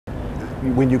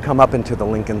when you come up into the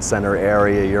Lincoln Center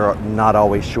area, you're not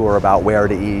always sure about where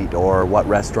to eat or what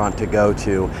restaurant to go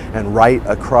to. And right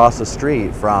across the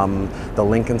street from the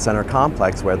Lincoln Center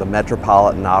complex, where the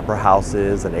Metropolitan Opera House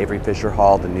is, and Avery Fisher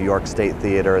Hall, the New York State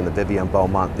Theater, and the Bibbia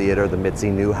Beaumont Theater, the Mitzi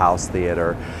Newhouse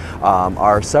Theater,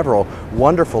 are several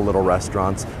wonderful little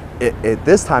restaurants. At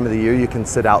this time of the year, you can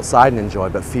sit outside and enjoy,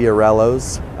 but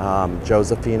Fiorello's,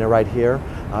 Josephina right here,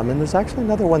 and there's actually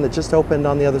another one that just opened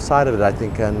on the other side of it, I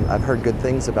think, and I've heard good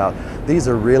things about. These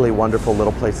are really wonderful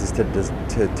little places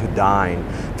to dine.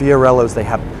 Fiorello's, they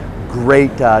have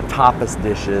great tapas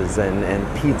dishes and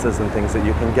pizzas and things that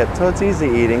you can get, so it's easy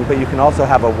eating, but you can also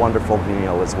have a wonderful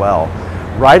meal as well.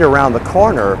 Right around the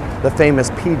corner, the famous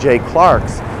P.J.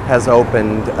 Clarke's has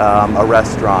opened a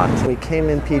restaurant. We came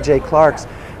in P.J. Clarke's,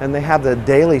 and they have the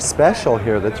daily special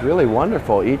here that's really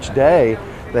wonderful. Each day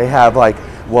they have, like,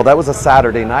 well, that was a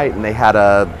Saturday night, and they had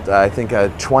I think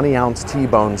a 20-ounce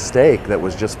T-bone steak that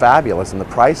was just fabulous, and the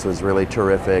price was really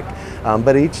terrific.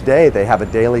 But each day they have a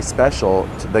daily special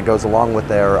that goes along with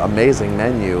their amazing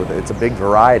menu. It's a big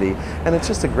variety, and it's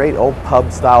just a great old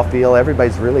pub-style feel.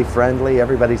 Everybody's really friendly,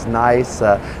 everybody's nice.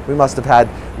 We must have had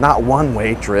not one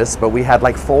waitress, but we had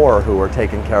like 4 who were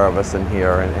taking care of us in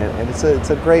here, and it's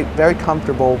a great, very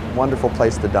comfortable, wonderful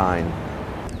place to dine.